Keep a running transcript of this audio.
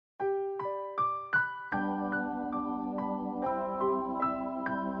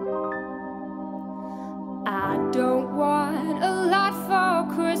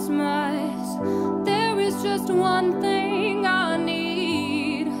there is just one thing I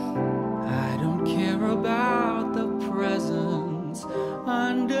need. I don't care about the presents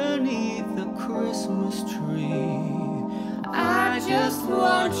underneath the Christmas tree. I just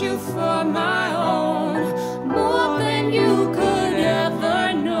want you for my own, more than you could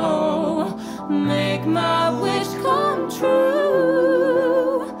ever know. Make my wish come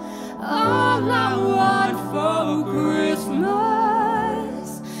true. All I want for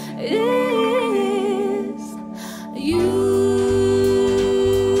Christmas is you.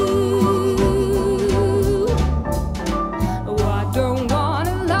 Oh, I don't want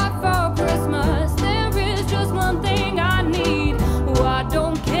a lot for Christmas. There is just one thing I need. Oh, I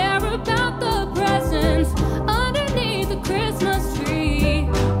don't care about the presents underneath the Christmas tree.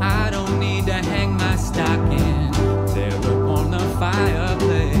 I don't need to hang my stocking there upon the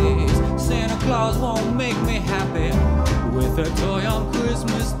fireplace. Santa Claus won't make me happy with a toy on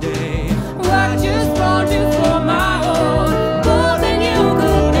Christmas Day. I just want you for my own, more than you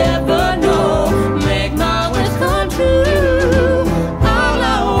could ever know. Make my wish come true. All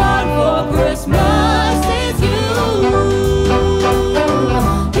I want for Christmas is you.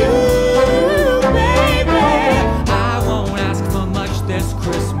 You, baby. I won't ask for much this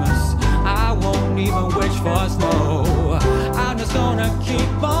Christmas.